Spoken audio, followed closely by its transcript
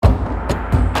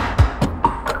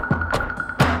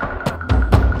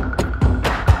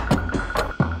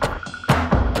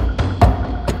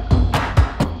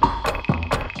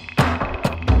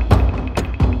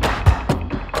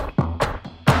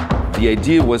The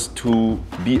idea was to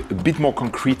be a bit more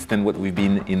concrete than what we've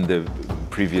been in the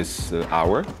previous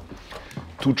hour,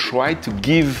 to try to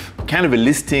give kind of a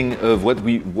listing of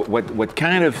what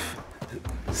kind of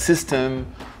system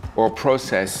or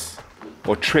process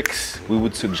or tricks we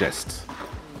would suggest.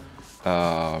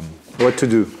 What to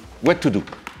do. What to do,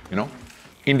 you know?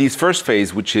 In this first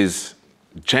phase, which is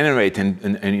generate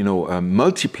and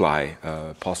multiply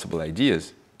possible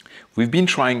ideas, we've been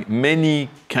trying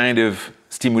many kind of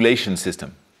stimulation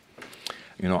system.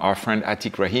 You know, our friend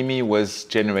Atik Rahimi was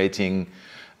generating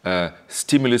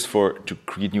stimulus to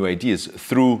create new ideas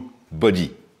through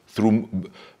body, through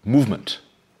movement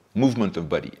of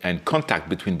body and contact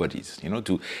between bodies. You know,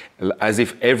 as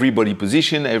if every body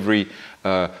position, every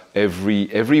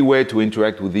way to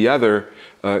interact with the other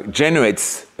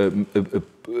generates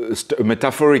a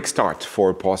metaphoric start for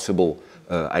a possible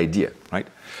idea, right?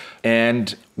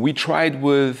 And we tried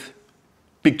with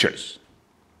pictures.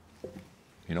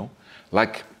 You know,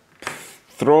 like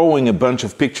throwing a bunch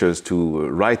of pictures to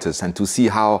writers and to see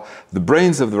how the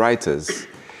brains of the writers,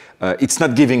 it's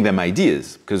not giving them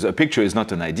ideas, because a picture is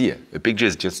not an idea. A picture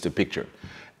is just a picture.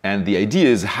 And the idea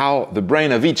is how the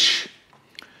brain of each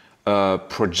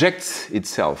projects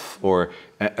itself or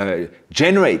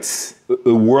generates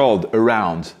a world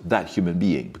around that human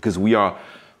being. Because we are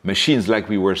machines, like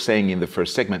we were saying in the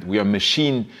first segment, we are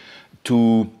machine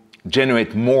to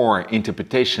generate more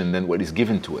interpretation than what is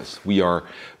given to us.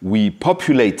 We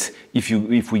populate, if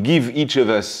we give each of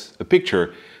us a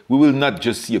picture, we will not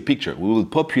just see a picture, we will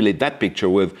populate that picture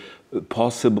with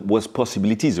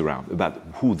possibilities around about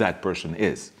who that person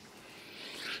is.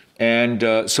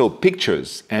 And so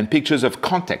pictures and pictures of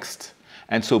context.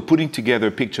 And so putting together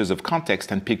pictures of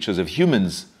context and pictures of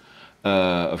humans,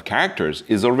 of characters,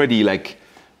 is already like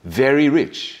very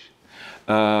rich.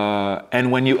 And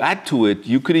when you add to it,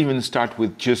 you could even start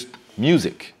with just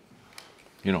music,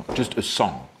 you know, just a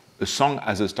song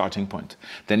as a starting point.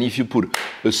 Then if you put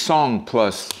a song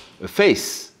plus a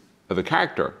face of a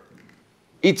character,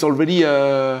 it's already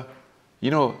a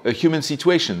human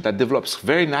situation that develops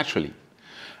very naturally.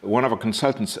 One of our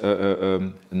consultants,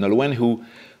 Nolwenn,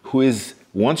 who is,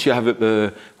 once you have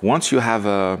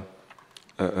a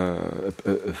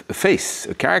face,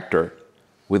 a character,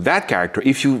 with that character,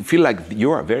 if you feel like you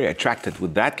are very attracted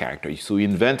with that character, so you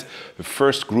invent the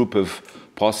first group of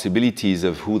possibilities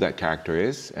of who that character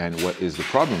is and what is the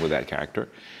problem with that character,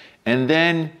 and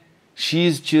then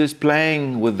she's just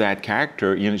playing with that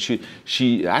character. You know,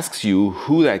 she asks you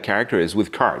who that character is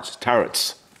with cards,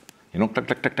 tarots. You know, tuck,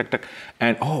 tuck, tuck, tuck, tuck,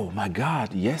 and oh my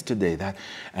God, yesterday that,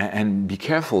 and be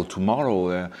careful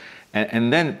tomorrow,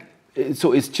 and then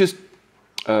so it's just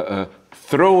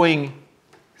throwing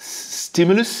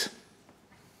stimulus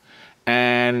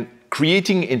and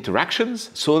creating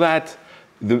interactions so that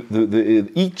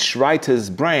each writer's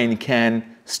brain can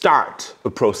start a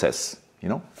process, you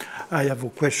know? I have a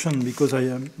question because I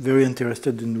am very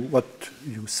interested in what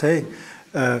you say,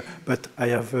 but I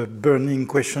have a burning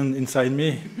question inside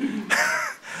me.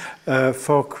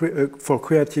 For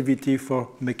creativity, for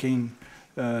making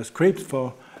scripts,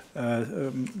 for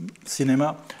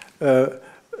cinema,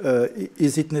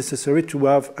 is it necessary to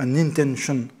have an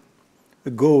intention, a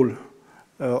goal,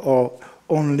 or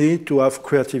only to have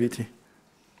creativity?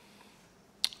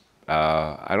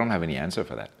 I don't have any answer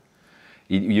for that.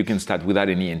 You can start without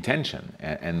any intention,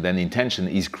 and then intention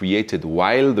is created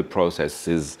while the process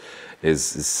is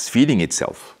feeding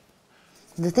itself.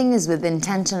 The thing is, with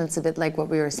intention, it's a bit like what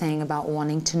we were saying about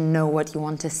wanting to know what you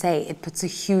want to say. It puts a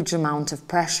huge amount of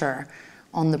pressure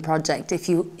on the project if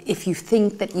you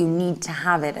think that you need to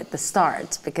have it at the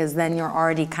start, because then you're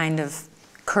already kind of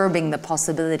curbing the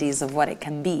possibilities of what it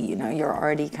can be. You know, you're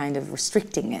already kind of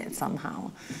restricting it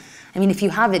somehow. I mean, if you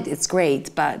have it, it's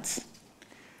great, but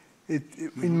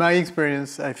in my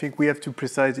experience, I think we have to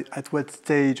precise at what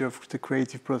stage of the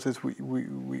creative process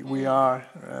we are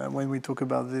when we talk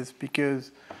about this,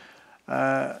 because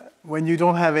when you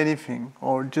don't have anything,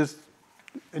 or just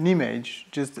an image,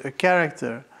 just a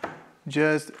character,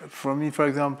 just for me, for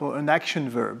example, an action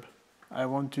verb. I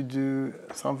want to do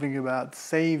something about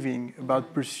saving,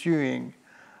 about pursuing,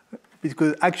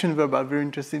 because action verbs are very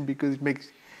interesting because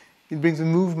it brings a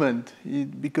movement.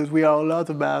 Because we are a lot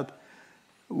about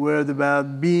word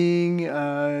about being,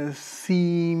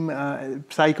 theme,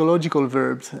 psychological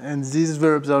verbs, and these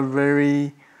verbs are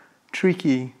very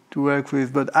tricky to work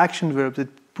with. But action verbs that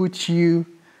put you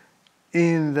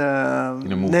in the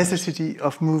necessity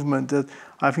of movement, that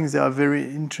I think they are very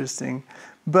interesting.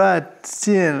 But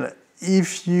still,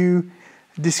 if you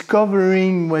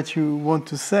discovering what you want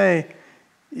to say,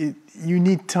 you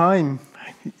need time.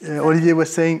 Olivier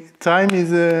was saying time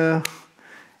is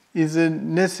is a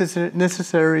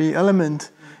necessary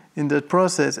element in that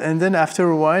process. And then after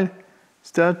a while,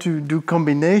 start to do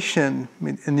combination,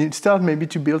 and you start maybe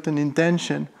to build an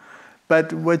intention.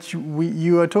 But what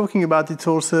you are talking about, it's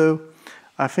also,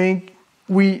 I think,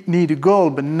 we need a goal,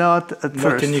 but not at first.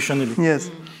 Not initially. Yes.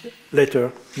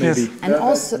 Later, maybe.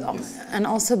 Yes. And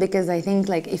also because I think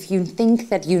like if you think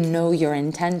that you know your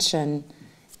intention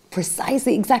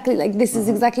precisely, exactly like this is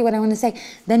exactly what I want to say,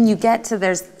 then you get to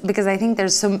because I think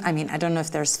there's some, I mean, I don't know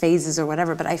if there's phases or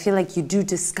whatever, but I feel like you do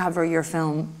discover your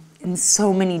film in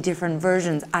so many different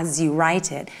versions as you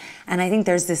write it. And I think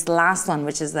there's this last one,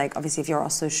 which is like, obviously if you're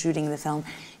also shooting the film,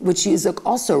 which is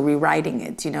also rewriting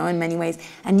it, you know, in many ways.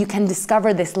 And you can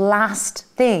discover this last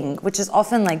thing, which is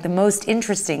often like the most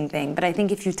interesting thing. But I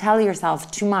think if you tell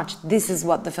yourself too much, this is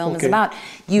what the film is about,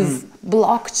 you've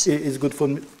blocked. It's good for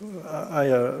me.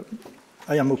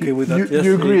 I am okay with that.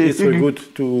 You agree? It's very good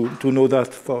to know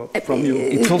that from you.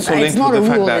 It's also linked to the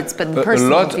fact that a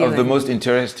lot of the most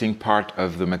interesting part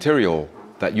of the material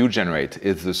that you generate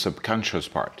is the subconscious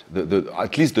part,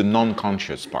 at least the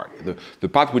non-conscious part, the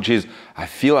part which is, I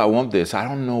feel I want this, I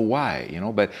don't know why, you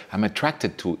know, but I'm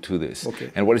attracted to this.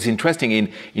 Okay. And what is interesting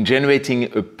in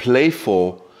generating a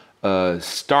playful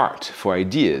start for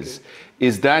ideas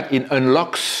is that it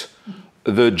unlocks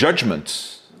the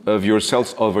judgments of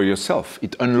yourself over yourself.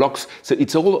 It unlocks, so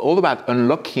it's all about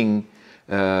unlocking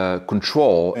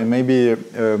control. And maybe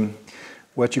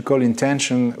what you call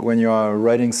intention when you are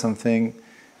writing something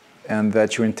and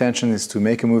that your intention is to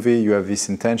make a movie, you have this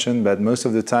intention, but most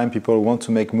of the time people want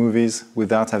to make movies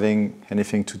without having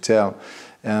anything to tell.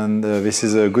 And this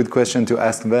is a good question to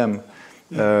ask them.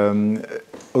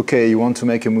 Okay, you want to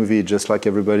make a movie just like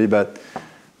everybody, but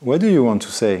what do you want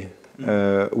to say?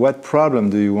 What problem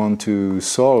do you want to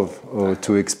solve or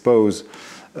to expose?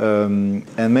 And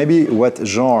maybe what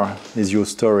genre is your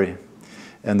story?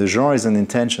 And the genre is an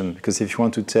intention, because if you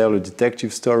want to tell a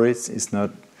detective story, it's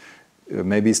not,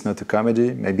 maybe it's not a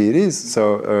comedy, maybe it is.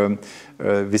 So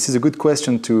this is a good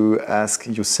question to ask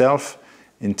yourself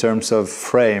in terms of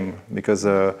frame, because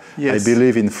yes. I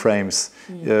believe in frames.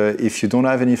 If you don't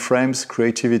have any frames,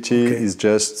 creativity is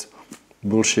just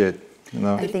bullshit. You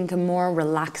know? I think a more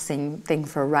relaxing thing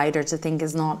for a writer to think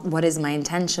is not what is my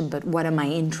intention, but what am I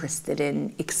interested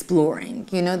in exploring?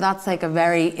 You know, that's like a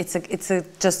very, it's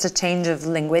just a change of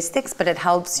linguistics, but it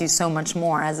helps you so much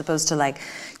more as opposed to like,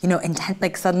 you know,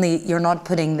 like suddenly you're not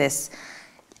putting this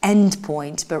end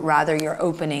point, but rather you're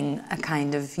opening a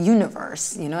kind of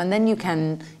universe, you know, and then you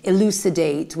can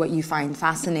elucidate what you find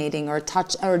fascinating or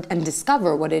touch and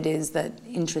discover what it is that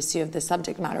interests you of the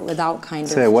subject matter without kind of...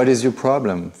 Say, what is your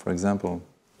problem, for example?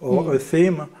 Or a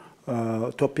theme,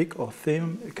 topic or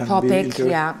theme can be interesting.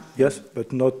 Yeah. Yes,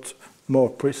 but not more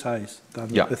precise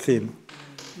than a theme.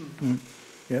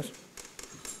 Yes?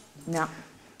 Yeah.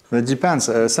 It depends.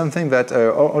 Something that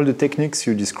all the techniques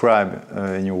you describe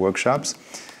in your workshops,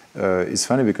 it's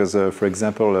funny because, for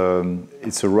example,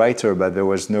 it's a writer, but there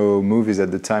was no movies at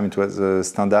the time. It was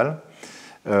Stendhal.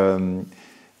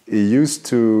 He used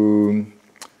to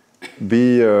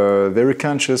be very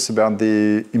conscious about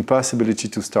the impossibility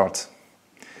to start.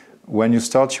 When you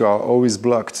start, you are always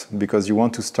blocked because you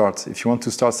want to start. If you want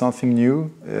to start something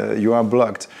new, you are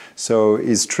blocked. So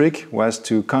his trick was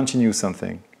to continue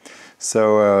something.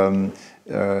 So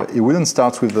he wouldn't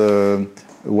start with a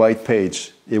white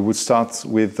page. He would start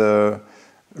with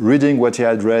reading what he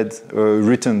had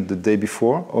written the day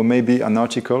before, or maybe an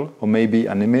article, or maybe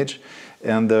an image.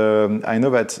 And I know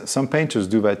that some painters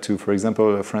do that too. For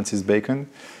example, Francis Bacon,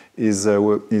 his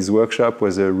workshop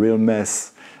was a real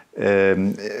mess.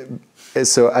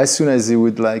 So as soon as he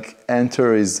would like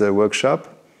enter his workshop,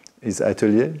 his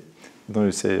atelier, don't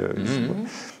you say?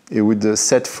 He would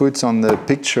set foot on the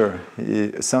picture,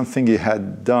 something he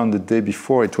had done the day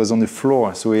before. It was on the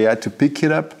floor, so he had to pick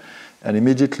it up, and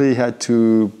immediately he had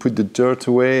to put the dirt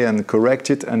away and correct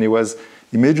it, and he was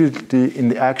immediately in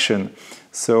the action.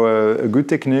 So a good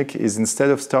technique is, instead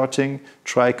of starting,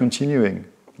 try continuing,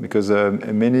 because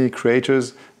many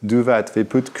creators do that. They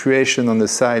put creation on the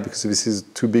side because this is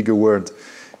too big a word.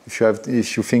 If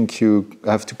you think you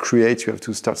have to create, you have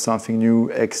to start something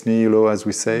new, ex nihilo, as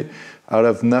we say, out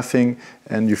of nothing,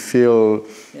 and you feel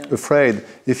afraid.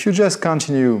 If you just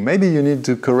continue, maybe you need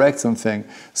to correct something.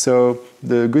 So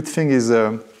the good thing is,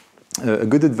 a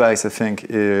good advice, I think,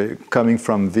 coming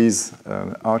from these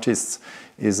artists,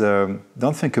 is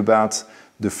don't think about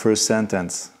the first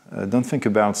sentence. Don't think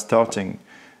about starting.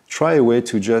 Try a way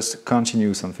to just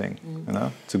continue something. You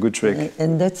know, it's a good trick.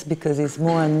 And that's because it's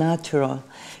more natural.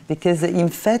 Because in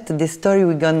fact, the story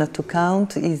we're going to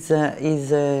count is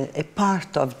a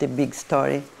part of the big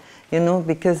story. you know,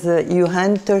 because you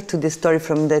enter to the story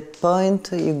from that point,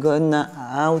 you go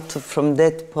out from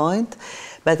that point,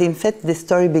 but in fact the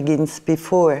story begins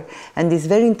before, and it's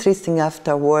very interesting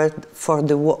afterward for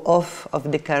the off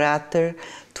of the character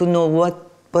to know what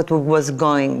was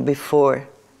going before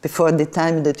the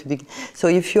time that we begin. So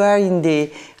if you are in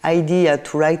the idea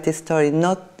to write a story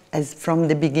not as from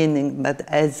the beginning, but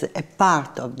as a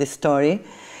part of the story,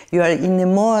 you are in a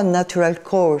more natural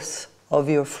course of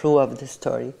your flow of the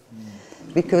story.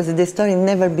 Because the story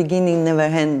never beginning, never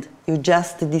end. You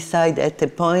just decide at a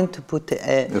point to put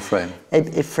a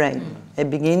frame, a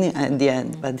beginning and the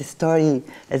end. But the story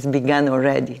has begun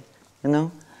already, you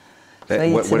know? So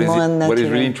what is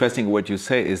really interesting, what you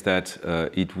say, is that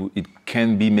it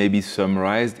can be maybe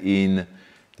summarized in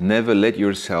never let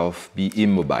yourself be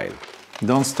immobile.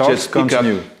 Don't start, just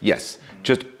continue. Yes,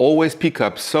 just always pick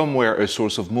up somewhere a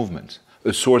source of movement,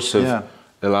 a source of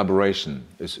elaboration.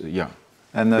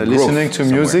 And listening to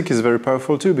music is very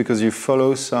powerful too, because you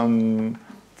follow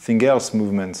something else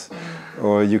movement,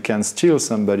 or you can steal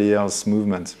somebody else's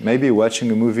movement. Maybe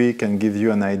watching a movie can give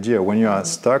you an idea. When you are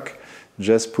stuck,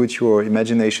 just put your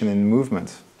imagination in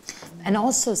movement. And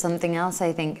also something else,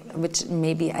 I think, which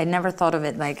maybe I never thought of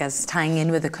it like as tying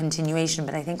in with a continuation,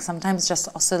 but I think sometimes just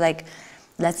also like,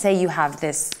 let's say you have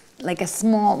this, like a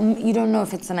small, you don't know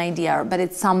if it's an idea, but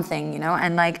it's something, you know,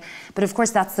 and like, but of course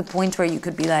that's the point where you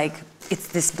could be like, it's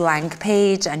this blank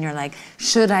page and you're like,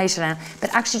 should I?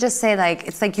 But actually just say like,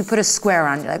 it's like you put a square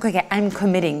on, you're like, okay, I'm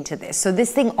committing to this. So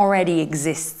this thing already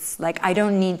exists. Like I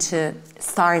don't need to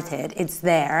start it, it's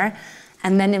there.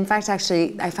 And then in fact,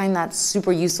 actually, I find that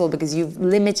super useful because you've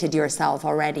limited yourself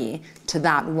already to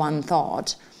that one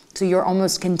thought. So you're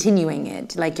almost continuing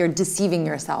it, like you're deceiving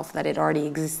yourself that it already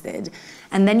existed.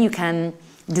 And then you can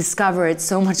discover it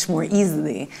so much more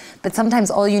easily. But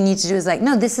sometimes all you need to do is like,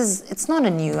 no, it's not a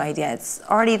new idea, it's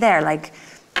already there. Like,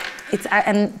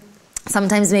 and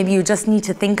sometimes maybe you just need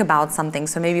to think about something.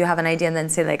 So maybe you have an idea and then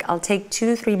say like, I'll take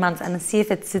 2 to 3 months and see if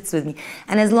it sits with me.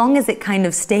 And as long as it kind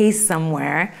of stays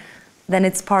somewhere, then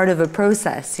it's part of a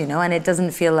process, you know, and it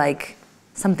doesn't feel like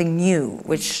something new,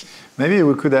 which... Maybe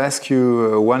we could ask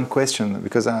you one question,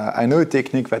 because I know a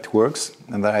technique that works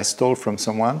and that I stole from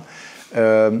someone,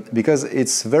 because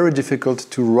it's very difficult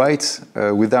to write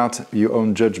without your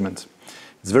own judgment.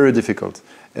 It's very difficult.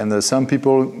 And some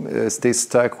people stay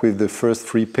stuck with the first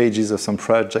 3 pages of some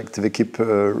project. They keep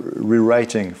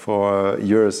rewriting for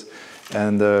years,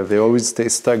 and they always stay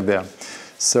stuck there.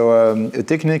 So a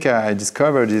technique I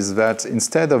discovered is that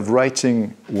instead of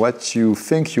writing what you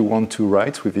think you want to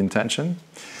write with intention,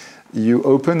 you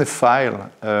open a file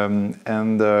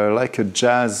and like a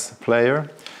jazz player,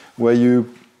 where you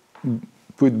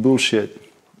put bullshit,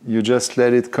 you just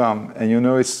let it come, and you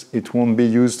know it won't be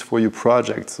used for your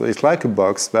project. So it's like a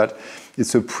box, but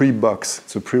it's a pre-box,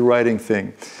 it's a pre-writing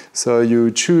thing. So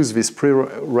you choose this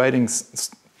pre-writing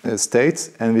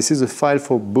state, and this is a file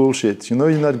for bullshit. You know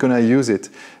you're not going to use it.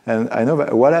 And I know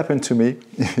that what happened to me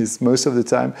is most of the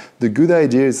time the good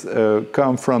ideas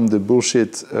come from the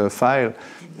bullshit file,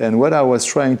 and what I was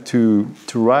trying to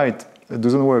write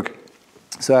doesn't work.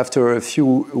 So after a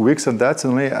few weeks of that,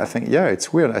 suddenly I think, yeah,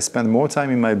 it's weird. I spend more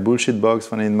time in my bullshit box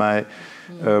than in my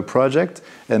project,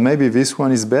 and maybe this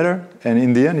one is better, and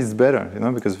in the end it's better, you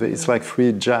know, because it's like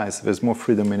free jazz. There's more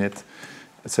freedom in it.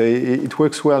 So it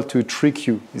works well to trick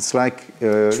you. It's like...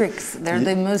 tricks, they're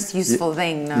the most useful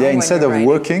thing. No? Yeah, instead of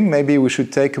working, maybe we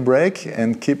should take a break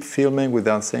and keep filming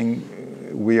without saying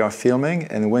we are filming.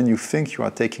 And when you think you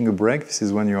are taking a break, this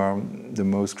is when you are the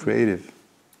most creative.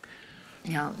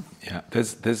 Yeah. Yeah,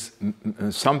 there's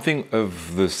something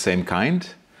of the same kind,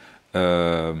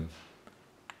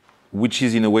 which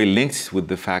is in a way linked with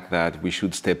the fact that we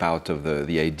should step out of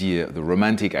the idea, the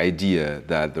romantic idea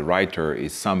that the writer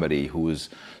is somebody who is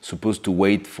supposed to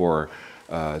wait for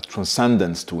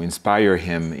transcendence to inspire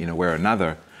him in a way or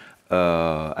another,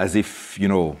 as if, you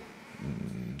know,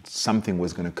 something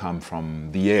was going to come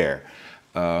from the air.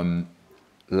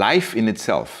 Life in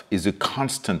itself is a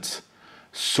constant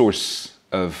source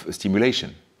of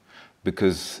stimulation.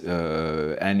 Because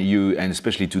and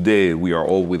especially today we are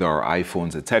all with our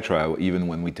iPhones, etc. Even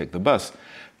when we take the bus,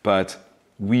 but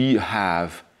we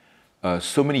have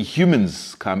so many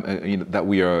humans that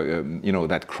we are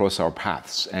that cross our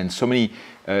paths, and so many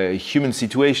human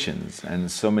situations,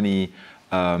 and so many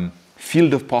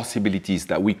field of possibilities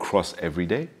that we cross every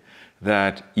day.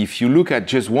 That if you look at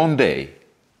just one day,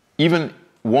 even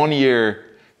 1 year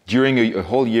during a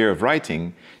whole year of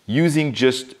writing, using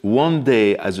just one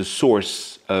day as a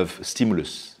source of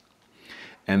stimulus,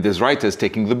 And there's writers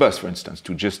taking the bus, for instance,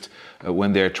 to just,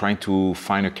 when they're trying to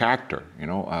find a character, you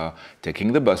know,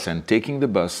 taking the bus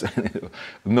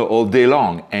all day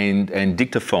long, and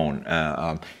dictaphone,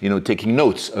 you know, taking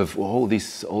notes of, oh,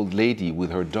 this old lady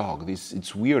with her dog,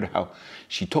 it's weird how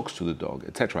she talks to the dog,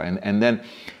 etc. And then,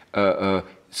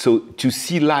 so to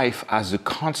see life as a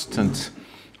constant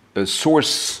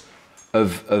source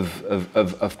of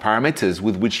parameters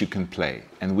with which you can play,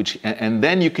 and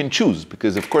then you can choose,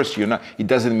 because of course you're not. It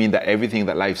doesn't mean that everything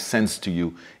that life sends to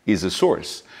you is a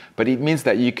source, but it means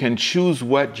that you can choose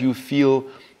what you feel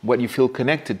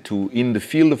connected to in the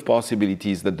field of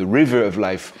possibilities that the river of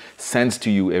life sends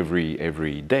to you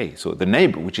every day. So the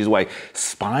neighbor, which is why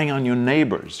spying on your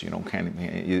neighbors, you know,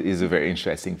 is a very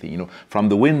interesting thing. You know, from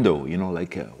the window, you know,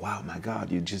 like wow, my God,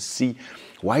 you just see.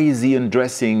 Why is he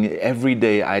undressing every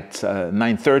day at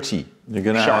 9:30? You're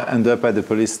going to end up at the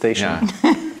police station.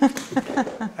 Yeah.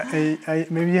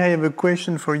 Maybe I have a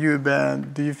question for you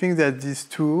about, do you think that these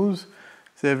tools,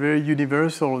 they're very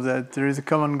universal, that there is a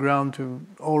common ground to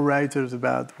all writers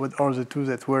about what are the tools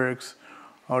that works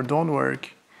or don't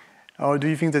work? Or do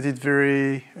you think that it's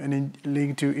very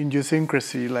linked to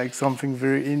idiosyncrasy, like something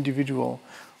very individual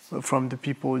from the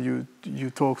people you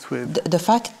talked with? The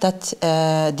fact that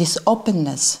this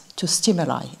openness to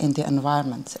stimuli in the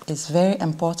environment is very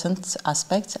important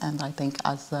aspect, and I think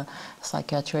as a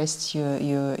psychiatrist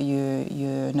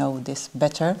you know this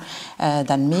better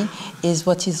than me, is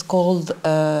what is called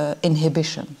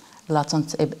inhibition,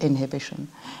 latent inhibition.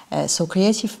 So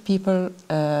creative people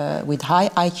with high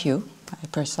IQ,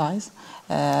 precise,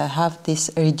 have this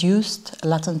reduced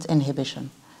latent inhibition.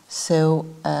 So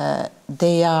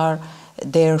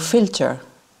their filter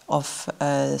of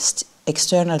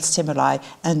external stimuli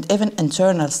and even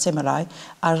internal stimuli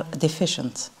are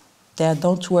deficient. They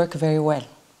don't work very well,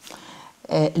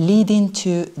 leading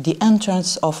to the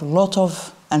entrance of a lot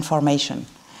of information.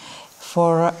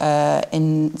 For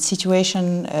in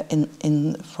situation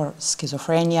for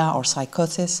schizophrenia or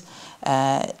psychosis,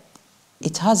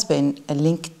 it has been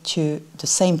linked to the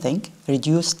same thing,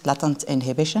 reduced latent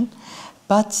inhibition,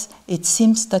 but it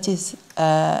seems that is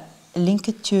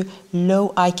linked to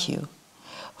low IQ.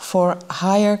 For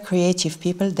higher creative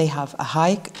people, they have a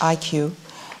high IQ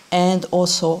and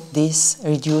also this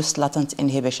reduced latent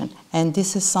inhibition. And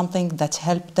this is something that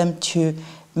helped them to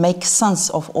make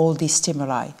sense of all these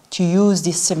stimuli, to use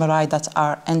these stimuli that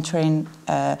are entering,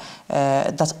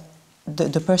 that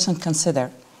the person consider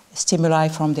stimuli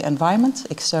from the environment,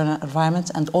 external environment,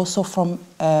 and also from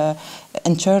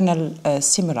internal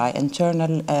stimuli,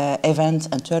 internal events,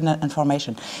 internal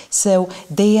information. So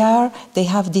they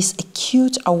have this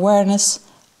acute awareness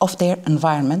of their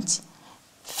environment,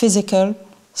 physical,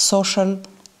 social,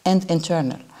 and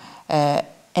internal.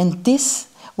 And this,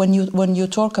 when you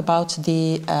talk about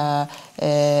the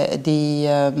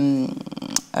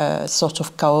sort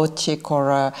of chaotic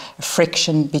or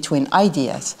friction between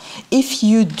ideas, if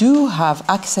you do have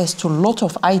access to a lot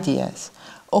of ideas,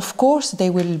 of course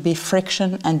there will be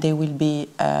friction and there will be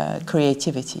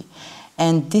creativity.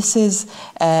 And this is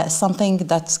something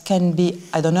that can be,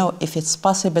 I don't know if it's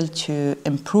possible to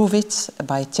improve it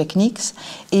by techniques,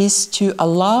 is to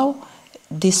allow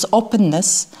this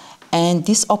openness, and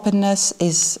this openness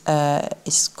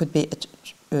could be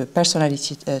a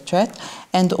personality trait,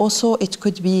 and also it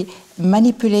could be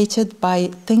manipulated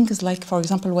by things like, for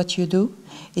example, what you do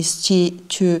is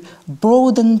to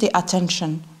broaden the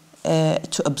attention,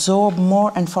 to absorb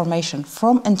more information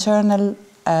from internal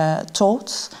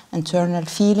thoughts, internal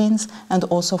feelings, and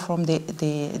also from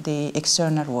the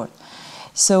external world.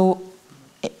 So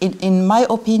in my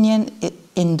opinion,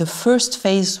 in the first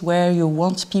phase where you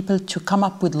want people to come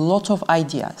up with a lot of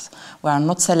ideas, we are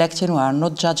not selecting, we are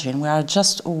not judging, we are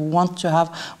just want to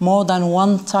have more than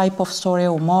one type of story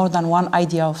or more than one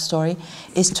idea of story,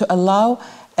 is to allow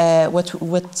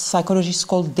what psychologists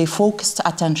call defocused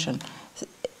attention.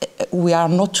 We are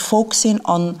not focusing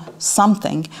on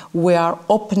something, we are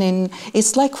opening.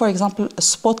 It's like, for example, a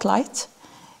spotlight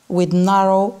with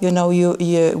narrow, you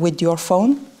with your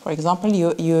phone. For example,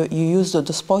 you use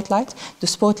the spotlight. The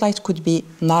spotlight could be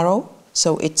narrow,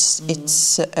 so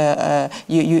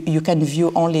you can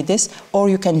view only this, or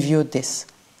you can view this.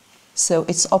 So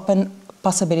it's open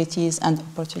possibilities and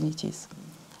opportunities.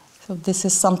 So this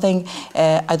is something,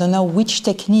 I don't know which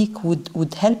technique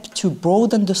would help to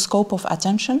broaden the scope of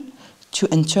attention to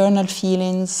internal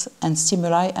feelings and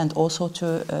stimuli, and also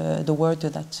to the word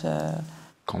that...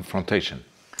 confrontation.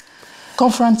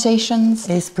 Confrontations.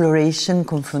 Exploration,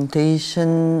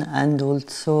 confrontation, and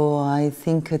also I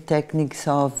think techniques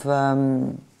of,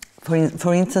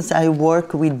 for instance, I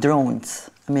work with drones.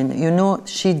 I mean, you know,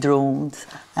 she draws,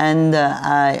 and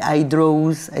I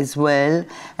draws as well.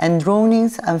 And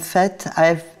drawings, in fact,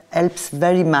 helps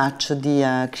very much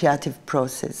the creative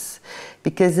process,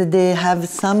 because they have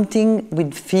something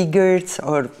with figures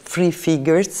or free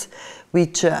figures,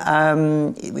 which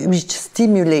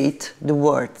stimulate the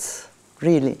words,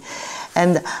 really.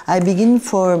 And I begin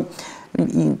for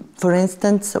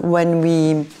instance, when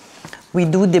we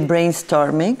do the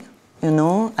brainstorming, you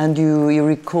know, and you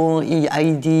recall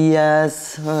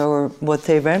ideas or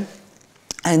whatever,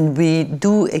 and we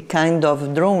do a kind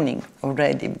of drawing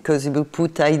already, because we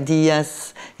put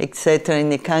ideas, etc.,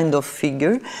 in a kind of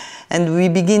figure, and we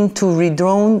begin to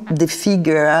redraw the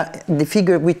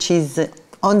figure which is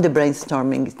on the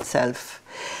brainstorming itself.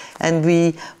 And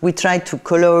we try to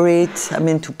color it, I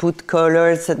mean, to put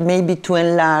colors, maybe to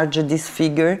enlarge this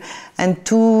figure, and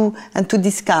to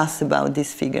discuss about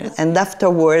this figure. And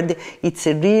afterward, it's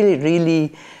a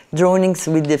really drawings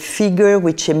with the figure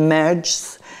which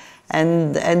emerges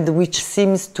and which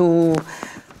seems to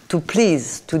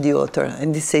please to the author.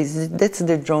 And he says, that's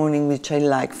the drawing which I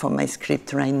like for my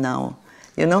script right now,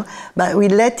 you know? But we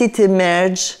let it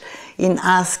emerge in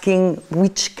asking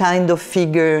which kind of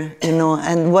figure, you know,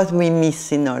 and what we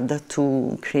miss in order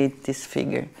to create this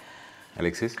figure.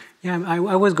 Alexis? Yeah,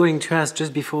 I was going to ask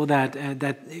just before that,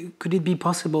 could it be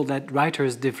possible that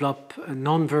writers develop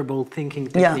non-verbal thinking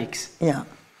techniques? Yeah.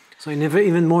 So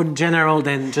even more general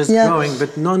than just drawing,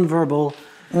 but non-verbal,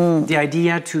 the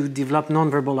idea to develop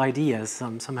non-verbal ideas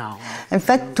somehow. In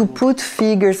fact, to put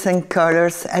figures and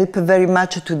colors help very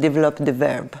much to develop the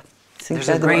verb. There's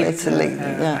a great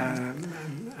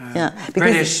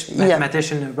British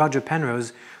mathematician, Roger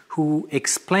Penrose, who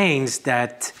explains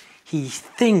that he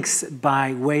thinks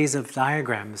by ways of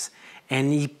diagrams,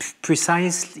 and he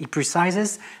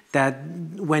precises that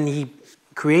when he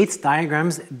creates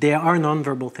diagrams, they are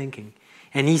non-verbal thinking.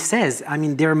 And he says, I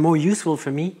mean, they're more useful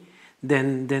for me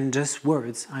than just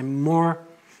words.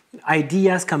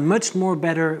 Ideas come much more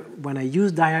better when I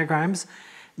use diagrams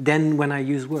than when I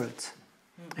use words.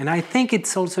 And I think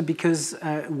it's also because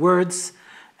words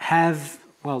have,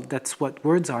 well, that's what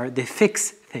words are, they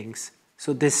fix things.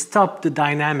 So they stop the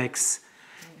dynamics,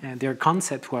 their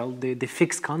concept, well, they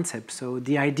fix concepts. So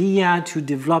the idea to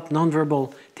develop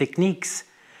nonverbal techniques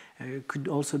could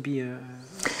also be a...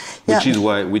 Which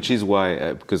is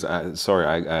why, because,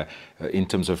 in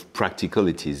terms of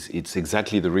practicalities, it's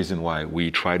exactly the reason why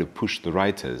we try to push the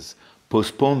writers,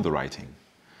 postpone the writing,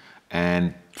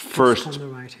 and first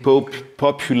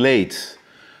populate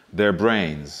their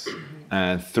brains,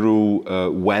 and through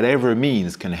whatever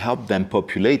means can help them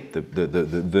populate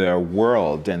their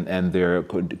world and their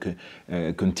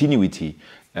continuity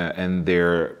and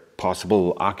their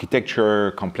possible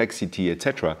architecture, complexity,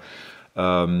 etc.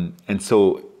 And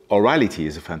so orality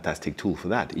is a fantastic tool for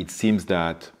that. It seems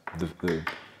that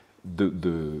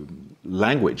the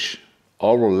language,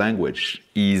 oral language,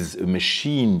 is a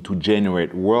machine to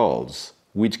generate worlds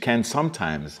which can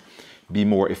sometimes be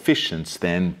more efficient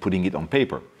than putting it on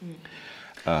paper.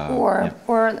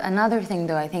 Or another thing,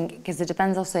 though, I think, because it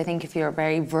depends also, I think, if you're a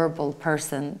very verbal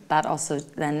person, that also,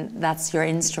 then that's your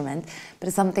instrument. But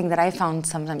it's something that I found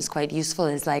sometimes quite useful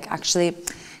is like actually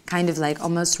kind of like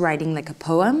almost writing like a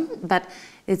poem, but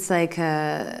it's like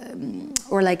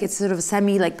or like it's sort of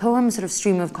semi like poem sort of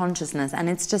stream of consciousness, and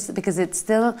it's just because it's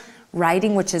still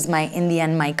writing, which is in the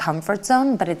end my comfort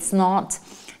zone, but it's not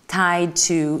tied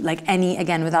to like any,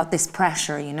 again, without this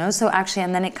pressure, you know. So actually,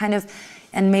 and then it kind of,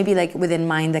 and maybe like within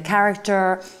mind the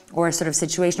character or a sort of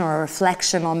situation or a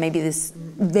reflection or maybe this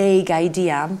vague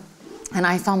idea. And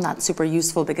I found that super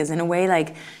useful because in a way,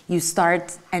 like you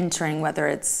start entering, whether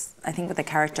it's, I think with the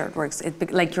character it works,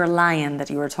 like your lion that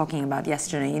you were talking about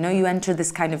yesterday, you know, you enter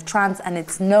this kind of trance and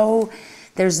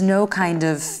there's no kind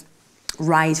of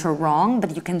right or wrong,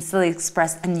 but you can still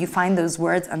express, and you find those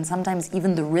words, and sometimes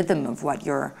even the rhythm of what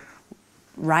you're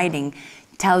writing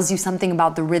tells you something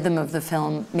about the rhythm of the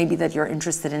film, maybe that you're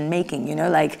interested in making, you know,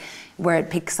 like where it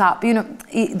picks up, you know,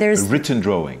 there's... A written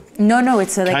drawing. No,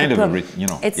 it's like kind a... of a written, you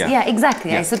know. It's, yeah,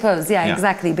 exactly, I suppose,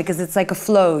 exactly, because it's like a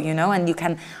flow, you know, and you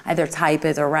can either type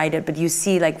it or write it, but you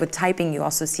see, like with typing, you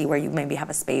also see where you maybe have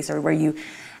a space or where you...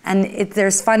 And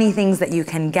there's funny things that you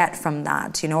can get from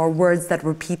that, you know, or words that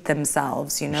repeat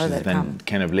themselves, you know, which that is then come.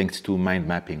 Kind of linked to mind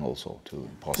mapping also, to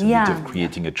possibility of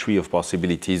creating a tree of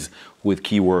possibilities with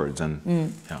keywords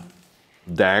and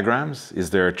diagrams. Is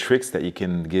there tricks that you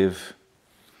can give?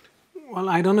 Well,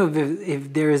 I don't know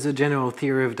if there is a general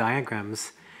theory of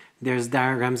diagrams. There's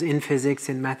diagrams in physics,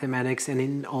 in mathematics, and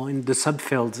in the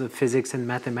subfields of physics and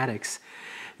mathematics.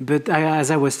 But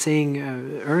as I was saying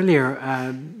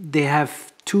earlier, they have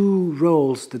two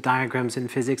roles, the diagrams in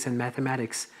physics and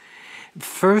mathematics.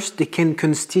 First, they can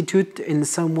constitute in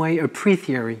some way a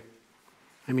pre-theory.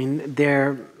 I mean,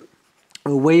 they're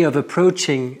a way of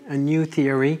approaching a new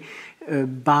theory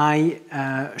by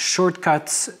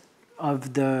shortcuts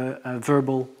of the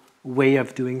verbal way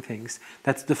of doing things.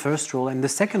 That's the first role. And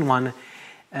the second one,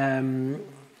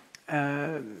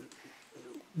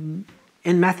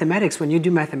 in mathematics, when you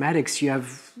do mathematics, you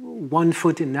have one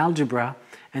foot in algebra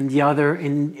and the other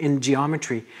in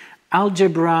geometry.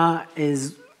 Algebra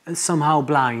is somehow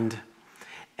blind.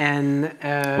 And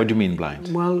what do you mean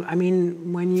blind? Well, I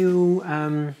mean, when you...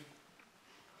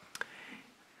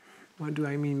 what do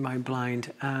I mean by blind?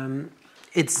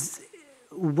 It's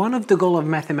one of the goals of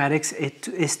mathematics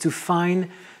is to find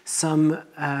some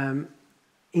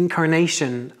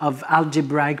incarnation of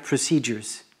algebraic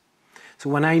procedures. So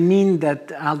when I mean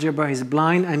that algebra is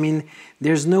blind, I mean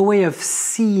there's no way of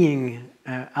seeing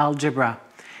algebra.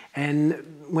 And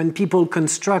when people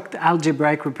construct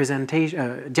algebraic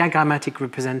representation, diagrammatic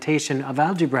representation of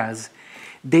algebras,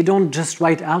 they don't just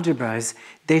write algebras.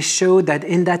 They show that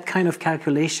in that kind of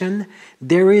calculation,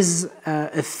 there is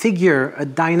a figure, a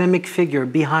dynamic figure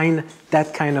behind that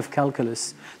kind of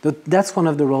calculus. That's one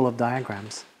of the role of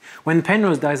diagrams. When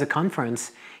Penrose does a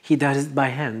conference, he does it by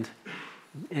hand.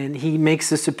 And he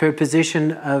makes a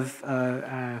superposition of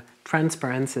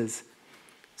transparences,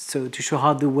 so to show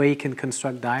how the way can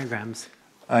construct diagrams.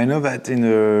 I know that in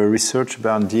research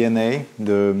about DNA,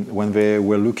 when they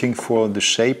were looking for the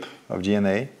shape of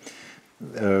DNA,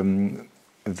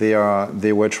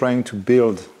 they were trying to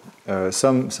build.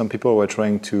 Some people were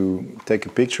trying to take a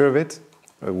picture of it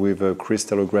with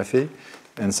crystallography,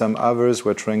 and some others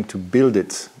were trying to build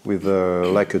it with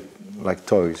like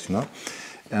toys, you know.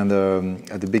 And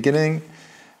at the beginning,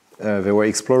 they were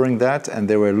exploring that, and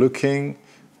they were looking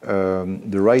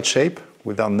the right shape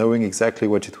without knowing exactly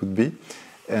what it would be.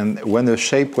 And when the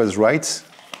shape was right,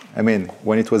 I mean,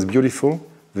 when it was beautiful,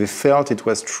 they felt it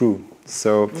was true.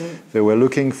 So they were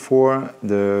looking for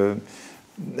an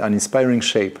inspiring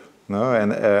shape. No?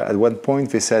 And at one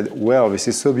point they said, well, this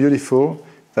is so beautiful,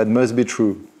 that must be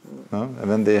true. No? And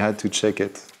then they had to check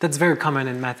it. That's very common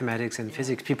in mathematics and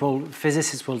physics.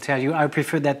 Physicists will tell you, I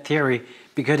prefer that theory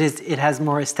because it has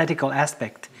more aesthetical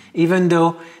aspect. Even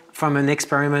though from an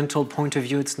experimental point of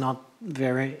view, it's not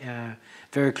very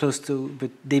close to, but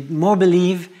they more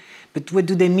believe. But what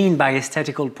do they mean by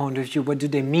aesthetical point of view? What do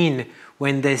they mean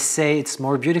when they say it's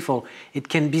more beautiful? It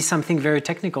can be something very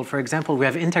technical. For example, we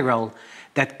have integral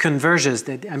that converges.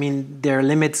 I mean, their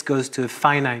limits goes to a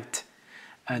finite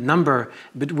number,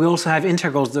 but we also have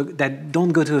integrals that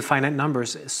don't go to a finite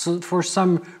numbers. So for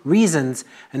some reasons,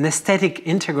 an aesthetic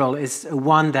integral is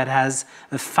one that has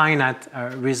a finite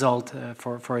result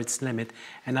for its limit,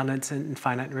 and then it's an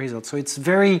infinite result. So it's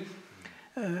very...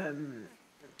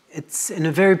 it's in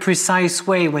a very precise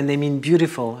way when they mean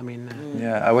beautiful. I mean,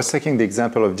 yeah, I was taking the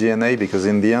example of DNA because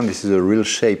in the end, this is a real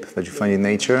shape that you find in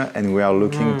nature, and we are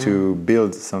looking to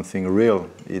build something real.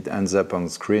 It ends up on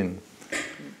screen.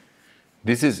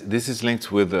 This is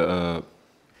linked with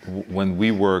when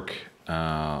we work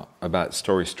about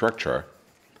story structure.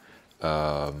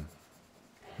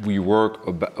 We work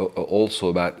also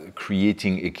about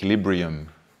creating equilibrium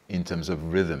in terms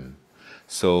of rhythm.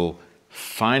 So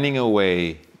finding a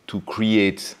way to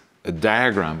create a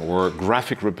diagram or a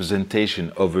graphic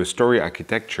representation of a story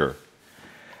architecture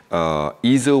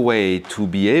is a way to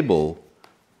be able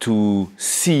to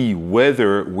see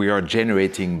whether we are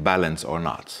generating balance or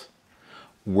not,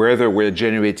 whether we're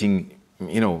generating,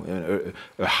 you know,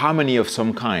 a harmony of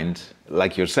some kind,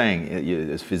 like you're saying,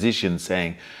 as physicians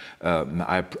saying,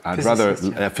 I'd rather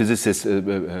a physicist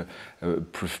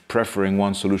preferring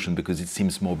one solution because it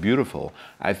seems more beautiful.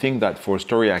 I think that for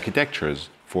story architectures,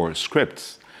 for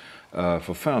scripts,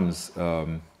 for films,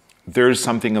 there is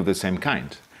something of the same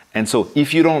kind. And so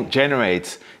if you don't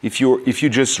generate, if you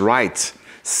just write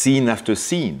scene after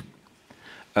scene,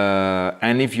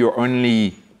 and if your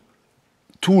only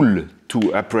tool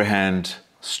to apprehend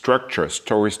structure,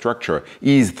 story structure,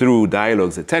 is through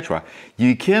dialogues, etc.,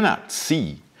 you cannot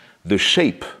see the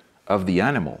shape of the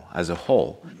animal as a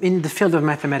whole. In the field of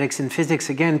mathematics and physics,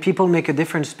 again, people make a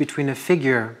difference between a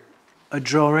figure, a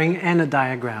drawing, and a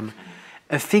diagram.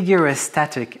 A figure is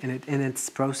static in its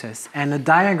process, and a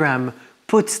diagram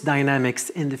puts dynamics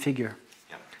in the figure.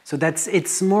 Yeah. So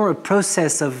it's more a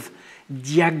process of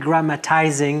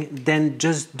diagrammatizing than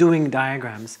just doing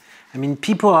diagrams. I mean,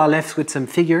 people are left with some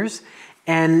figures,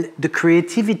 and the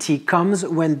creativity comes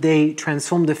when they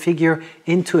transform the figure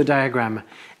into a diagram.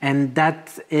 And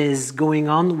that is going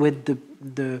on with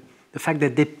the fact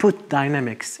that they put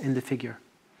dynamics in the figure.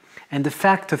 And the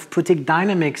fact of putting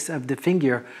dynamics of the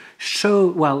figure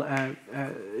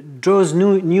draws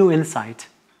new insight.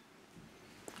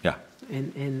 Yeah.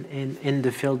 In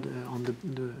the field on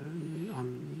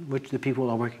which the people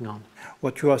are working on.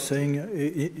 What you are saying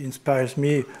inspires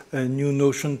me a new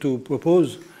notion to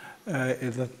propose,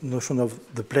 is the notion of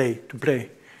the play, to play.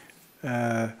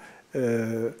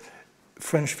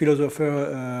 French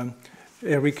philosopher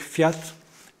Eric Fiat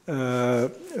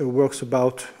works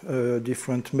about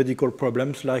different medical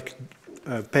problems like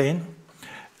pain.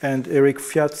 And Eric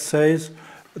Fiat says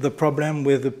the problem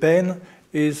with the pain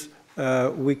is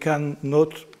we can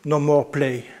no more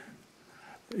play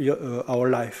our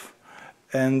life.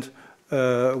 And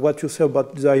what you say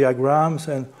about diagrams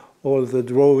and all the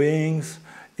drawings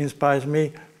inspires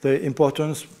me the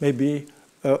importance maybe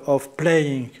of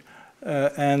playing.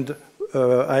 And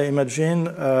I imagine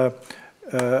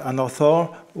an author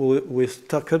who is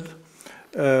stuck.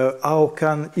 How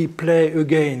can he play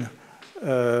again?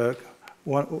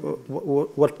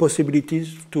 What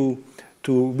possibilities to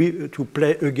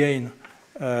play again?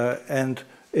 And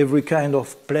every kind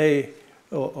of play,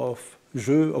 of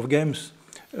jeu, of games,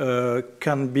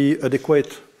 can be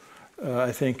adequate,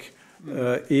 I think,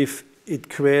 if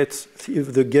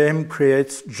the game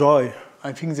creates joy.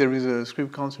 I think there is a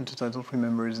script consultant, I don't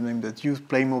remember his name, that used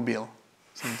Playmobil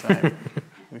sometime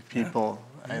with people.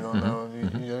 I don't know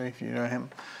if you know him.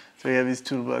 So he has his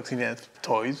toolbox, he has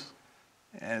toys,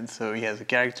 and so he has the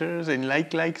characters, and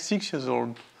like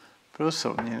 6-year-old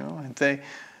person, and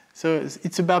so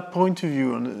it's about point of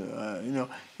view, and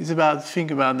it's about think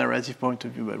about narrative point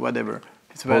of view, but whatever.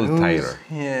 It's about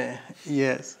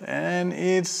yes, and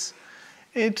it's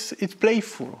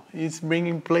playful. It's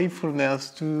bringing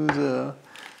playfulness to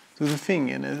the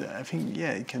thing, and I think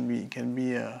it can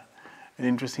be an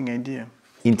interesting idea.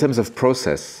 In terms of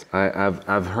process,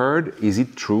 I've heard. Is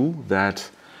it true that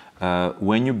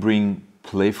when you bring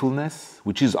playfulness,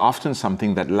 which is often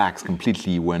something that lacks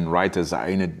completely when writers are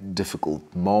in a difficult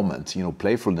moment,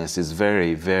 playfulness is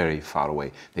very, very far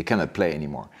away. They cannot play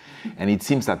anymore, and it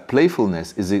seems that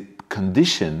playfulness is a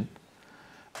condition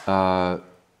to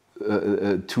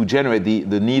generate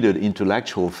the needed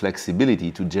intellectual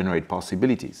flexibility to generate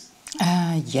possibilities.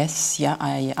 Yes,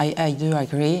 I do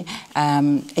agree.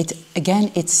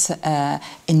 It's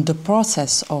in the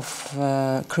process of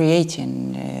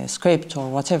creating a script or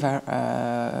whatever,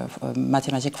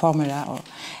 mathematic formula.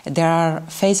 There are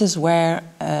phases where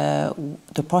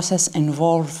the process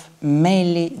involves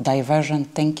mainly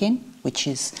divergent thinking, which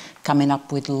is coming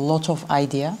up with a lot of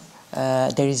ideas.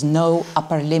 There is no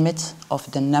upper limit of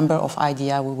the number of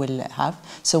ideas we will have.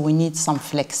 So we need some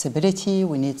flexibility.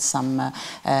 We need some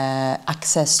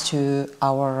access to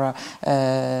our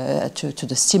to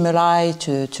the stimuli,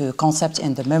 to concepts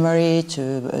in the memory,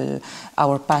 to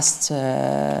our past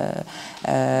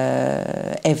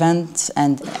events,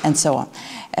 and so on.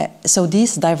 So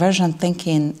this divergent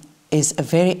thinking is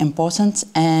very important,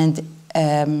 and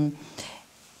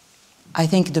I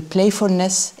think the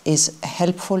playfulness is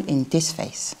helpful in this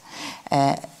phase.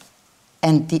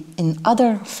 And in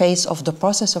other phase of the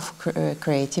process of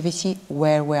creativity,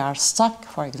 where we are stuck,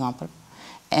 for example,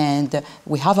 and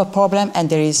we have a problem and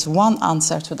there is one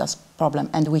answer to this problem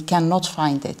and we cannot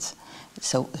find it.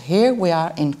 So here we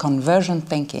are in convergent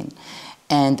thinking,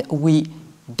 and we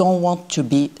don't want to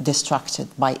be distracted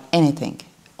by anything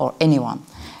or anyone.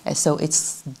 So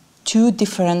it's two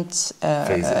different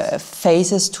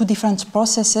phases, two different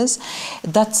processes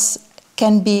that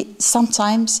can be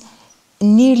sometimes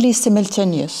nearly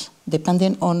simultaneous,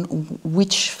 depending on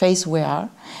which phase we are.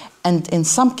 And in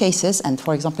some cases, and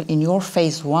for example, in your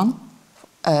phase one,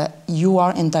 you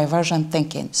are in divergent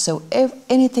thinking. So if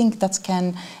anything that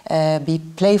can be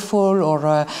playful,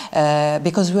 or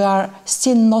because we are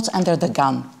still not under the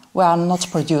gun, we are not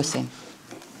producing.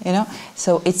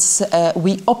 So it's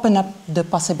we open up the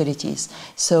possibilities.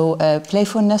 So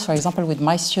playfulness, for example, with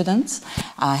my students,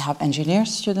 I have engineer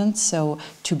students. So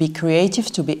to be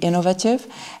creative, to be innovative,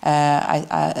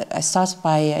 I start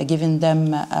by giving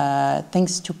them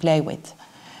things to play with.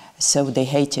 So they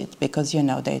hate it because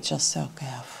they just say,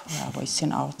 okay, we are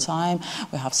wasting our time.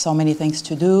 We have so many things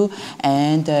to do,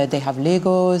 and they have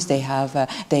Legos. They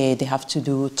have to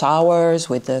do towers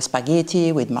with the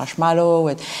spaghetti, with marshmallow,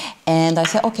 and I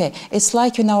say, okay, it's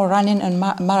like running a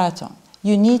marathon.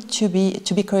 You need to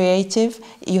be creative.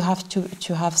 You have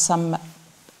to have some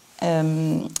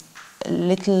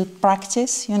little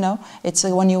practice. It's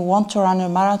when you want to run a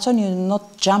marathon, you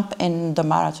not jump in the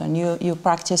marathon. You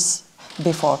practice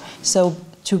before. So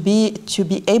to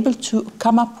be able to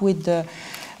come up with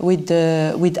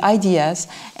with ideas,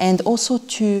 and also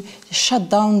to shut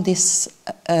down this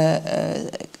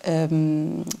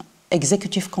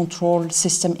executive control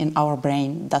system in our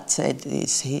brain that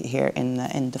is here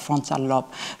in the frontal lobe,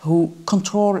 who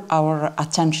control our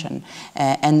attention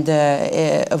and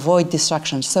avoid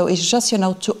distractions. So it's just, you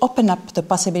know, to open up the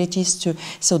possibilities to,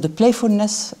 so the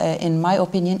playfulness, in my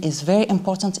opinion, is very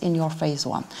important in your phase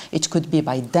one. It could be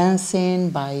by dancing,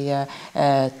 by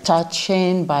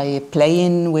touching, by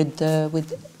playing with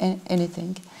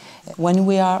anything. When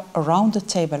we are around the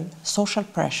table, social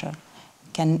pressure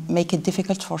can make it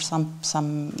difficult for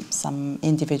some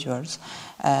individuals.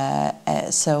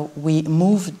 So we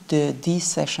moved this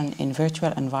session in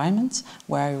virtual environments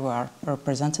where you are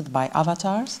represented by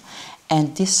avatars,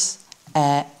 and this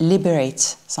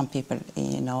liberates some people.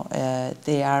 You know,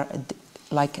 they are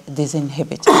like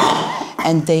disinhibited,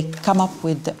 and they come up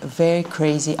with very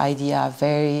crazy idea,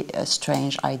 very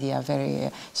strange idea,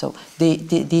 very so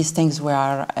these things we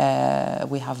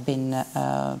have been.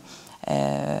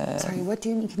 Sorry, what do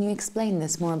you mean? Can you explain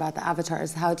this more about the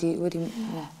avatars? What do you mean?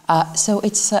 Yeah. So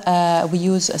it's we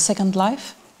use Second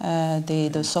Life,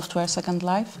 the software Second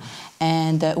Life,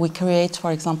 and we create,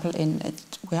 for example,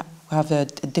 we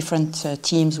have different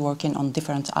teams working on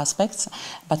different aspects.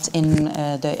 But in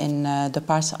the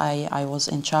parts I was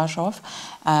in charge of,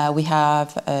 we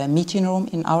have a meeting room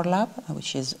in our lab,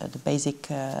 which is the basic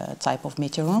type of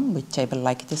meeting room with table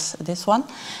like this one.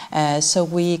 So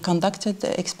we conducted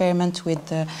the experiment with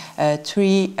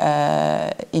 3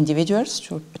 individuals,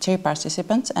 3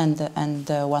 participants, and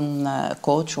one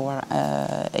coach or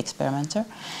experimenter.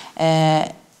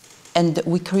 And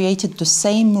we created the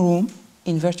same room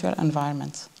in virtual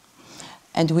environments.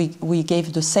 And we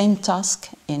gave the same task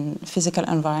in physical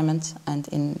environments and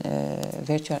in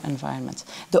virtual environments.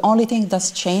 The only thing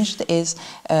that's changed is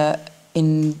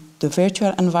in the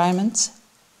virtual environments,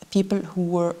 people who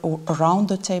were around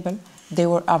the table, they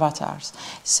were avatars.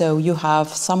 So you have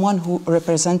someone who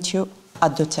represents you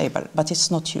at the table, but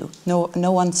it's not you.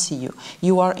 No one see you.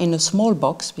 You are in a small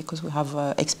box, because we have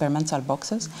experimental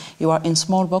boxes. You are in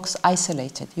small box,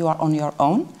 isolated. You are on your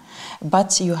own.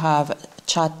 But you have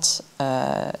chat,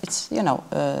 it's, you know,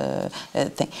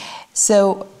 thing.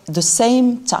 So the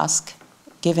same task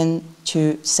given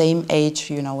to same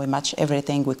age, you know, we match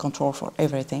everything, we control for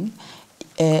everything.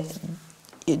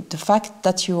 The fact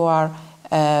that you are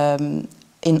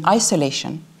in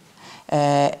isolation,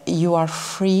 you are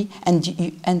free, and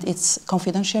it's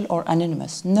confidential or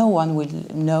anonymous. No one will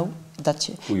know that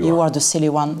you are the silly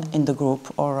one in the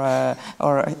group, or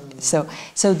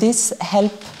so this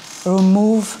helps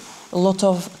remove a lot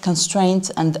of constraints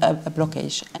and a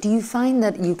blockage. Do you find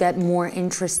that you get more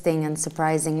interesting and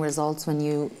surprising results when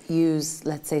you use,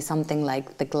 let's say, something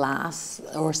like the glass,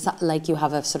 or like you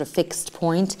have a sort of fixed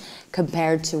point,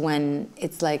 compared to when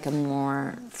it's like a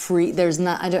more free? There's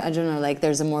not. I don't know. Like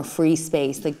there's a more free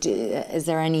space. Like, is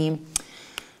there any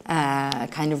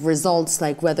kind of results,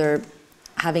 like whether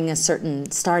having a certain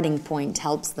starting point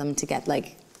helps them to get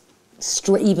like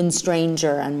even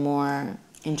stranger and more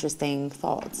interesting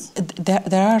thoughts?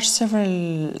 There are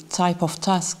several type of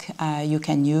tasks you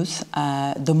can use.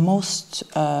 The most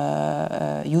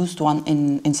used one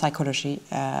in psychology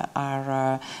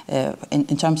are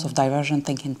in terms of divergent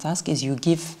thinking task is you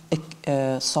give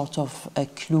a sort of a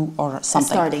clue or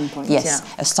something. A starting point. Yes,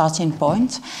 yeah. A starting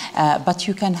point. But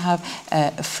you can have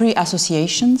free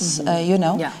associations. You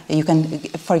know, Yeah. you can,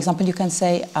 for example, you can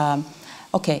say,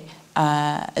 okay,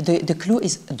 the clue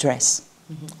is dress.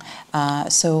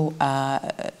 So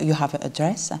you have a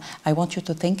dress. I want you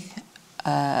to think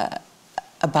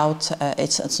about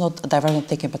it's not divergent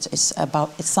thinking, but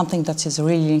it's something that is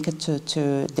really linked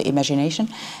to the imagination.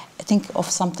 Think of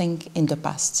something in the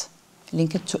past,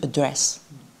 link it to a dress.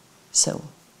 So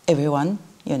everyone,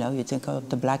 you know, you think of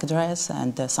the black dress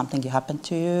and something happened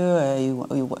to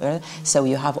you, so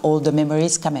you have all the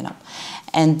memories coming up,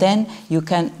 and then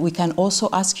we can also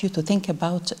ask you to think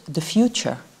about the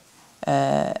future.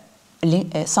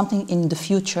 Something in the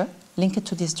future, link it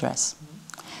to this dress.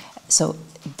 So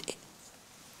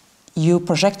you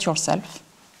project yourself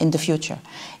in the future.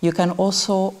 You can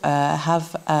also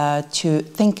have to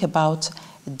think about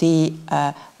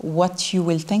what you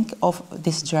will think of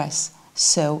this dress.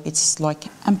 So it's like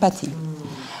empathy.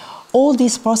 All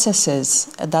these processes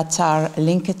that are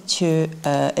linked to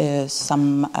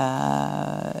some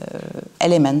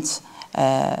elements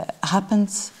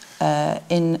happens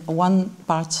in one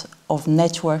part of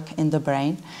network in the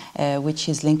brain, which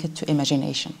is linked to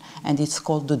imagination, and it's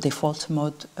called the default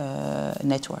mode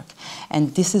network.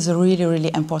 And this is really,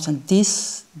 really important.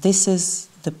 This is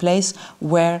the place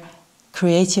where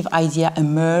creative idea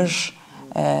emerge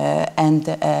and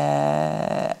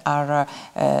are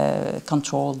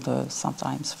controlled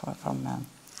sometimes from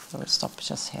we'll stop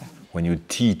just here. When you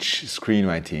teach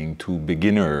screenwriting to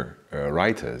beginner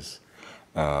writers,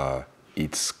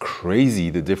 it's crazy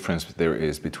the difference there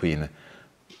is between,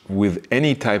 with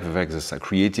any type of exercise,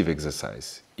 creative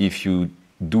exercise, if you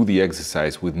do the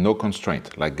exercise with no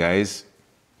constraint, like guys,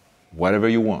 whatever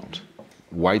you want,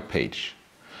 white page,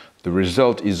 the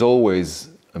result is always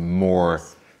more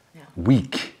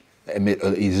weak,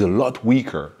 is a lot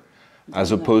weaker,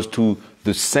 as opposed to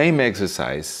the same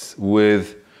exercise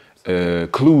with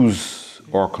clues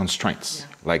or constraints.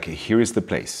 Like, here is the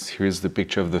place, here is the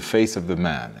picture of the face of the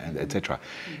man, and etc.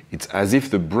 It's as if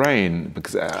the brain,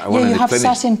 because I want to you have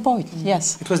explain certain point,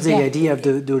 yes. It was the idea of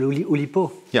the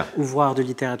Oulipo, Yeah. Ouvroir de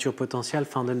littérature potentielle,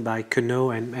 founded by Queneau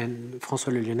and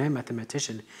François Le Lyonnais,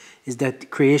 mathematician, is that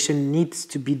creation needs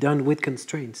to be done with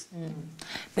constraints.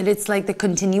 But it's like the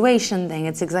continuation thing,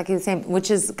 it's exactly the same, which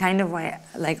is kind of why,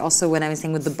 like also when I was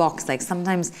saying with the box, like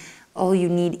sometimes all you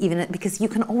need, even because you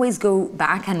can always go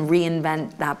back and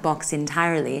reinvent that box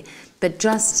entirely, but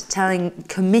just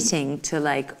committing to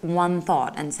like one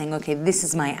thought and saying, okay, this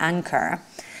is my anchor,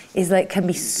 is like, can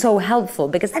be so helpful,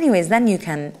 because anyways, then you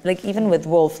can, like even with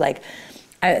Wolf, like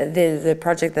the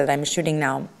project that I'm shooting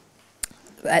now,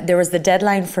 there was the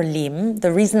deadline for Lim.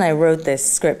 The reason I wrote this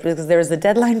script was because there was the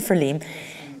deadline for Lim,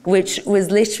 which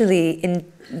was literally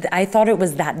I thought it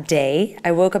was that day.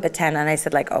 I woke up at 10 and I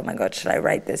said like, oh my God, should I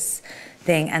write this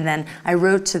thing? And then I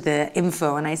wrote to the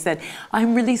info and I said,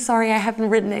 I'm really sorry, I haven't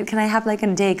written it. Can I have like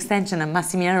a day extension? And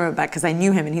Massimiliano wrote back, because I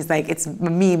knew him, and he's like, it's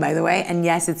me, by the way. And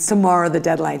yes, it's tomorrow, the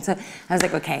deadline. So I was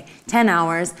like, okay, 10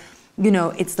 hours. You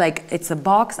know, it's like, it's a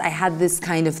box. I had this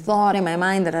kind of thought in my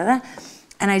mind, and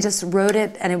I just wrote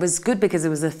it, and it was good because it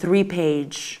was a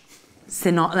 3-page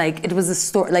like it was a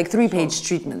story, like 3-page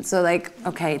treatment. So like,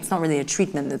 okay, it's not really a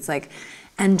treatment. It's like,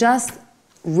 and just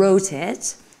wrote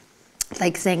it,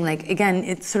 like saying like, again,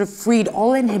 it sort of freed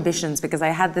all inhibitions, because I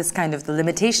had this kind of the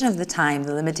limitation of the time,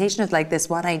 the limitation of like this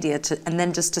one idea and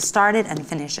then just to start it and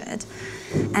finish it.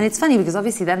 And it's funny because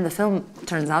obviously then the film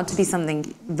turns out to be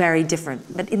something very different.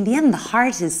 But in the end, the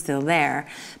heart is still there.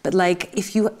 But like,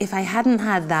 if I hadn't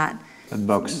had that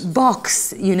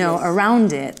box, you know,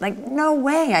 around it, like no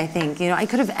way, I think, you know, I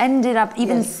could have ended up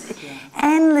even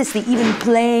endlessly even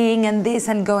playing and this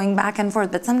and going back and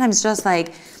forth, but sometimes just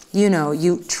like, you know,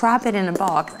 you trap it in a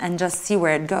box and just see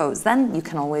where it goes, then you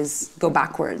can always go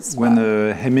backwards. When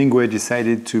Hemingway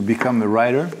decided to become a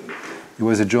writer, he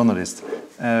was a journalist,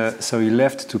 so he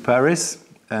left to Paris,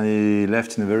 and he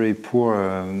left in a very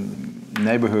poor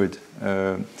neighborhood.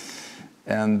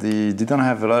 And he didn't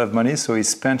have a lot of money, so he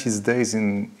spent his days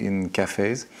in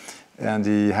cafes, and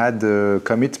he had the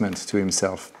commitment to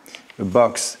himself, a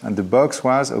box. And the box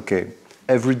was, okay,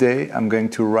 every day I'm going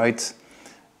to write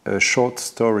a short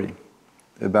story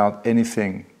about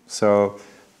anything. So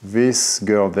this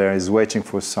girl there is waiting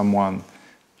for someone,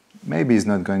 maybe he's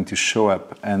not going to show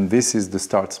up, and this is the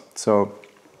start. So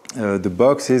the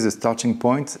box is a starting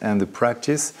point and the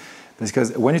practice,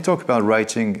 because when you talk about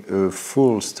writing a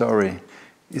full story,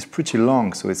 it's pretty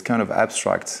long, so it's kind of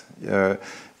abstract.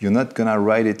 You're not gonna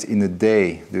write it in a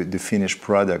day, the finished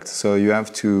product. So you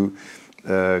have to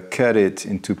cut it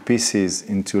into pieces,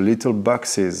 into little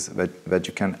boxes that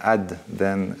you can add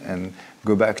then and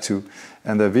go back to.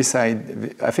 And I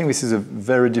think this is a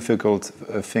very difficult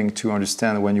thing to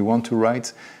understand. When you want to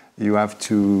write, you have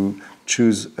to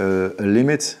choose a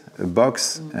limit, a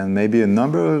box, and maybe a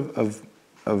number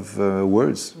of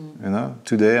words. You know,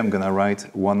 today I'm gonna write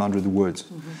 100 words,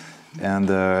 and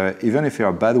even if they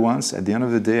are bad ones, at the end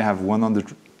of the day, I have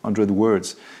 100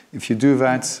 words. If you do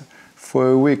that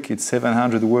for a week, it's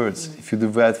 700 words. If you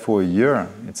do that for a year,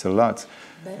 it's a lot.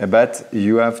 But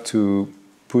you have to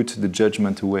put the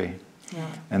judgment away,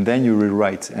 and then you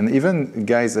rewrite. And even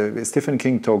guys, Stephen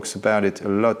King talks about it a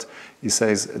lot. He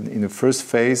says in the first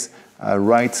phase, I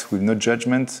write with no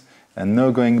judgment and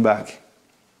no going back.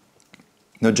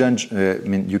 No judge. I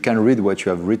mean, you can read what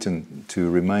you have written to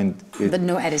remind it. But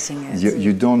no editing it.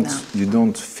 You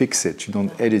don't fix it. You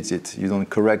don't edit it. You don't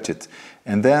correct it.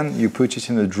 And then you put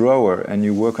it in a drawer and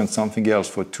you work on something else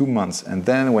for 2 months. And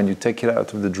then when you take it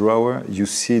out of the drawer, you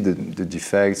see the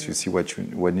defects. You see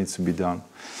what needs to be done.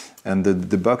 And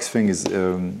the box thing is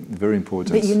very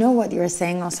important. But you know what you're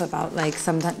saying also about like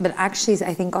sometimes, but actually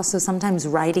I think also sometimes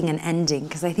writing an ending,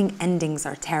 because I think endings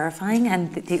are terrifying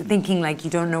and thinking like you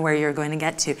don't know where you're going to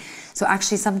get to. So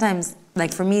actually sometimes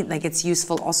like for me, like it's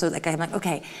useful also, like I'm like,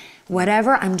 okay,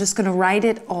 whatever, I'm just gonna write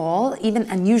it all, even,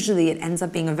 and usually it ends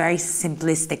up being a very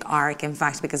simplistic arc, in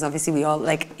fact, because obviously we all,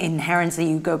 like, inherently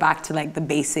you go back to like the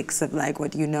basics of like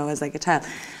what you know as like a child.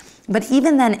 But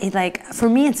even then, it like, for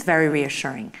me, it's very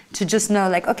reassuring to just know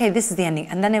like, okay, this is the ending,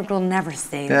 and then it will never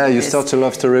stay. Yeah, like you this. start a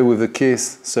love story with a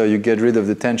kiss, so you get rid of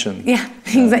the tension. Yeah,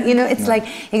 exactly. You know, it's like,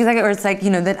 exactly, or it's like, you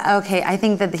know, that, okay, I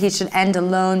think that he should end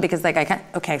alone because like I can't,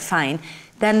 okay, fine.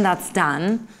 Then that's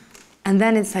done. And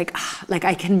then it's like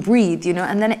I can breathe, you know,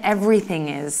 and then everything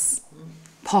is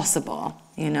possible,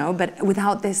 you know, but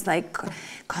without this like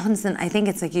constant, I think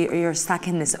it's like you're stuck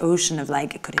in this ocean of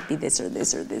like, could it be this or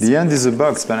this or this? The end is a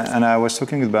box, and I was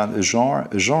talking about a genre.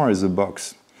 A genre is a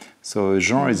box. So a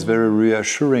genre is very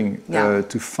reassuring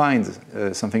to find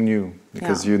something new,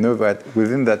 because you know that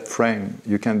within that frame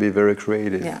you can be very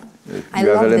creative. Yeah. I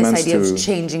love this idea of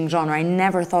changing genre. I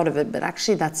never thought of it, but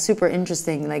actually that's super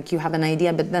interesting. Like you have an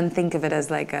idea, but then think of it as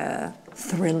like a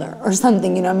thriller or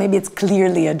something, you know, maybe it's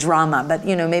clearly a drama, but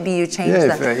you know, maybe you change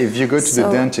that. If you go to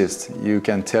the dentist, you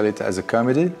can tell it as a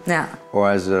comedy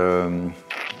or as a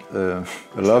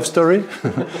love story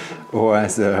or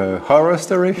as a horror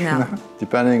story,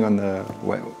 depending on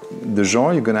the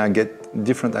genre, you're gonna get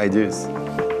different ideas.